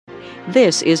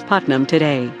This is Putnam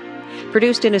Today,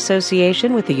 produced in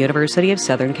association with the University of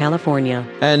Southern California.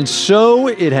 And so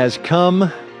it has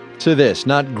come to this.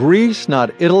 Not Greece,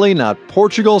 not Italy, not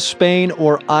Portugal, Spain,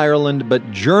 or Ireland,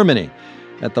 but Germany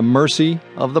at the mercy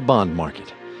of the bond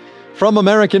market. From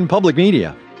American Public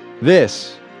Media,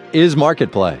 this is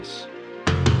Marketplace.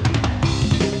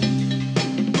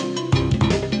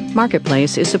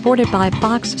 Marketplace is supported by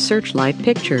Fox Searchlight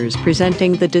Pictures,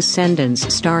 presenting The Descendants,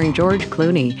 starring George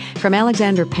Clooney, from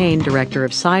Alexander Payne, director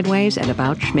of Sideways and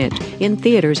About Schmidt, in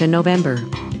theaters in November.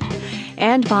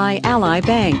 And by Ally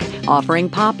Bank, offering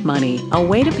Pop Money, a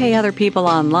way to pay other people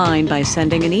online by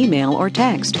sending an email or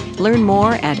text. Learn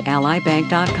more at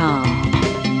allybank.com.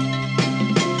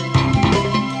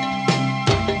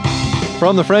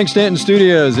 From the Frank Stanton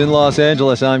Studios in Los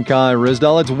Angeles, I'm Kai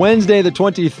Ryssdal. It's Wednesday, the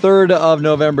 23rd of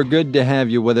November. Good to have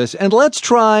you with us. And let's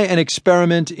try an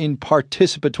experiment in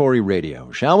participatory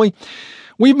radio, shall we?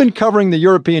 We've been covering the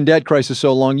European debt crisis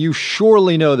so long, you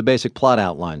surely know the basic plot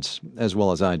outlines as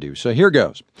well as I do. So here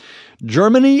goes.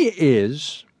 Germany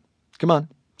is, come on,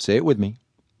 say it with me,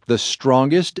 the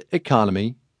strongest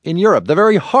economy in Europe, the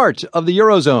very heart of the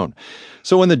Eurozone.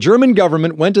 So when the German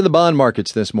government went to the bond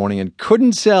markets this morning and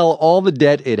couldn't sell all the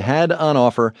debt it had on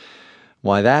offer,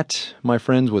 why that, my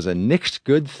friends, was a nixed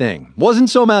good thing.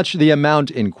 Wasn't so much the amount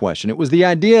in question. It was the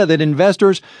idea that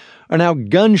investors are now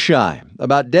gun-shy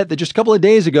about debt that just a couple of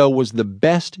days ago was the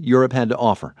best Europe had to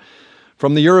offer.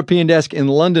 From the European desk in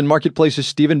London, Marketplace's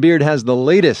Stephen Beard has the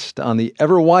latest on the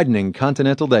ever-widening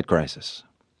continental debt crisis.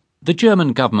 The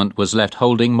German government was left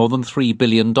holding more than $3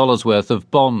 billion worth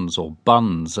of bonds, or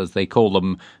buns as they call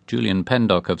them. Julian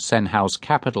Pendock of Senhouse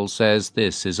Capital says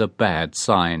this is a bad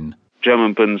sign.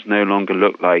 German bonds no longer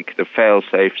look like the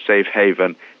fail-safe safe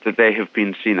haven that they have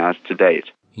been seen as to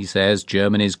date. He says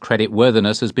Germany's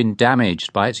creditworthiness has been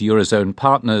damaged by its Eurozone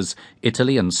partners.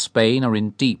 Italy and Spain are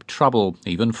in deep trouble.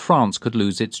 Even France could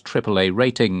lose its AAA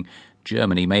rating.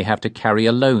 Germany may have to carry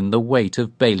alone the weight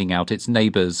of bailing out its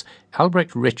neighbours.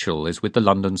 Albrecht Ritschl is with the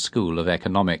London School of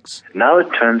Economics. Now it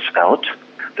turns out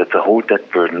that the whole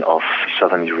debt burden of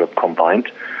Southern Europe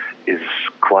combined is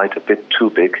quite a bit too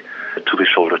big to be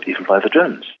shouldered even by the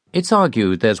Germans. It's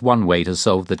argued there's one way to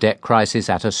solve the debt crisis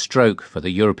at a stroke: for the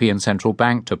European Central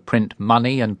Bank to print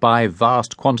money and buy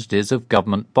vast quantities of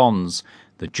government bonds.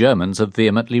 The Germans have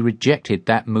vehemently rejected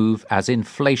that move as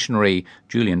inflationary.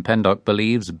 Julian Pendock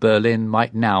believes Berlin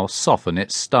might now soften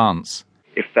its stance.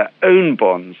 If their own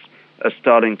bonds are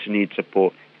starting to need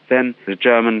support, then the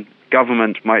German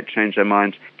government might change their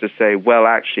minds to say, well,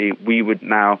 actually, we would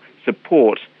now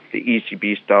support the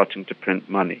ECB starting to print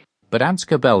money. But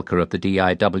Ansgar Belker of the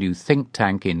DIW think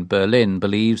tank in Berlin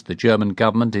believes the German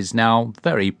government is now,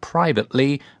 very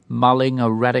privately, mulling a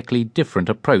radically different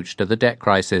approach to the debt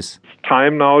crisis. It's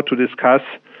time now to discuss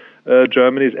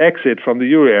Germany's exit from the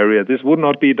euro area. This would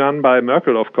not be done by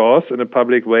Merkel, of course, in a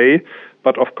public way,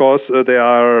 but of course they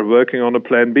are working on a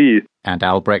plan B. And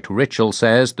Albrecht Ritschl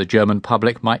says the German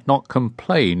public might not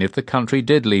complain if the country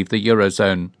did leave the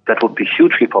Eurozone. That would be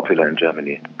hugely popular in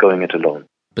Germany, going it alone.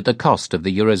 But the cost of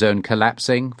the Eurozone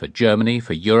collapsing, for Germany,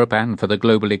 for Europe and for the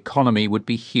global economy, would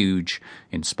be huge.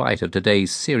 In spite of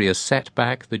today's serious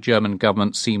setback, the German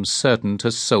government seems certain to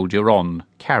soldier on,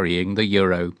 carrying the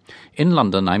euro. In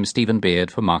London, I'm Stephen Beard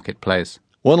for Marketplace.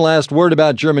 One last word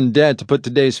about German debt to put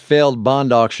today's failed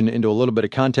bond auction into a little bit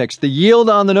of context. The yield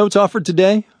on the notes offered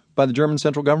today by the German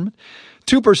central government,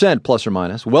 2% plus or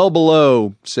minus, well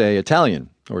below, say, Italian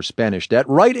or Spanish debt.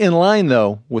 Right in line,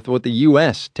 though, with what the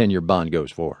U.S. 10-year bond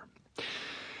goes for.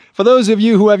 For those of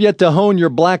you who have yet to hone your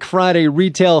Black Friday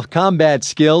retail combat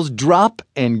skills, drop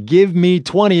and give me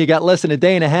 20. You got less than a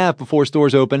day and a half before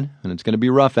stores open, and it's going to be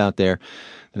rough out there.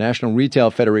 The National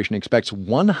Retail Federation expects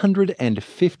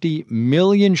 150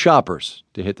 million shoppers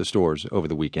to hit the stores over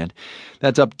the weekend.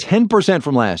 That's up 10%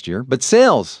 from last year. But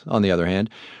sales, on the other hand,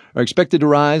 are expected to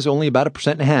rise only about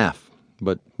 1.5%.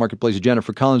 But Marketplace's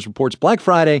Jennifer Collins reports Black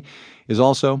Friday is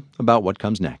also about what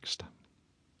comes next.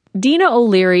 Dina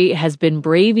O'Leary has been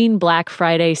braving Black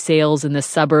Friday sales in the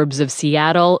suburbs of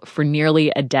Seattle for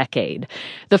nearly a decade.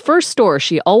 The first store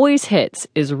she always hits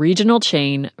is regional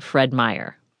chain Fred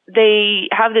Meyer. They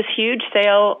have this huge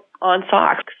sale on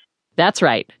socks. That's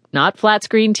right. Not flat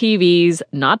screen TVs,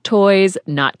 not toys,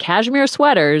 not cashmere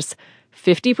sweaters.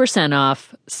 50%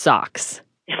 off socks.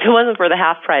 If it wasn't for the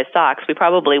half-price socks, we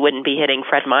probably wouldn't be hitting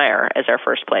Fred Meyer as our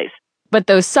first place. But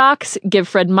those socks give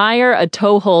Fred Meyer a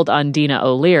toehold on Dina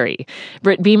O'Leary.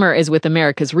 Britt Beamer is with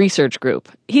America's Research Group.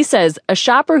 He says a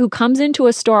shopper who comes into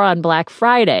a store on Black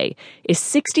Friday is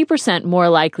 60% more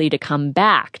likely to come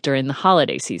back during the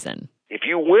holiday season. If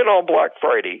you win on Black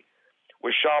Friday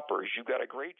with shoppers, you've got a great